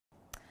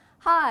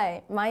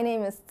Hi, my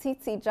name is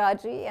Tsitsi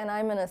Jaji, and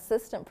I'm an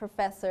assistant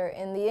professor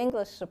in the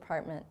English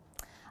department.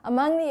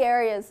 Among the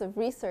areas of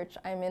research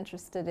I'm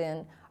interested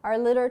in are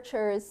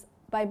literatures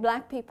by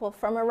Black people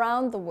from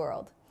around the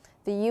world,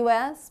 the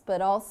US,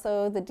 but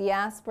also the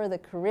diaspora, the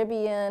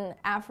Caribbean,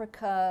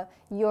 Africa,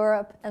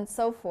 Europe, and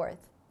so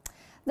forth.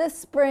 This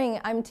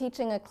spring, I'm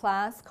teaching a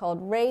class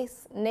called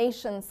Race,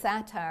 Nation,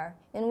 Satire,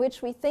 in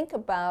which we think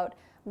about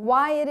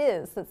why it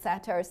is that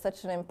satire is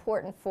such an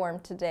important form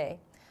today.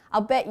 I'll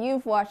bet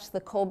you've watched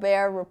the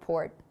Colbert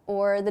Report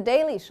or The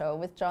Daily Show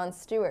with Jon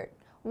Stewart.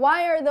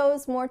 Why are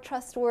those more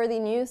trustworthy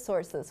news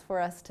sources for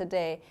us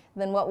today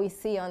than what we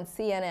see on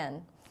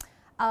CNN?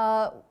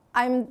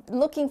 I'm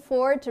looking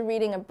forward to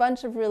reading a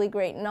bunch of really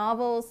great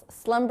novels.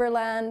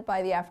 Slumberland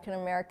by the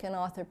African-American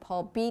author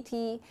Paul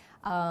Beatty.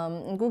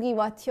 Ngugi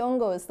wa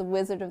Thiong'o is The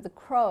Wizard of the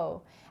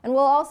Crow. And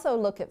we'll also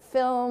look at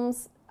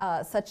films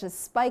such as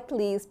Spike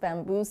Lee's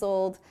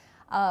Bamboozled,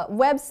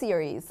 web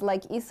series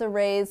like Issa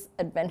Rae's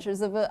Adventures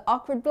of an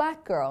Awkward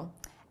Black Girl.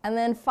 And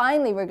then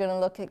finally, we're going to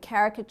look at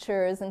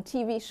caricatures and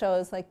TV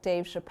shows like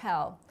Dave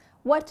Chappelle.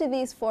 What do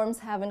these forms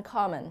have in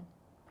common?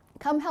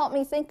 Come help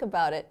me think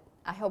about it.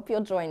 I hope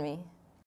you'll join me.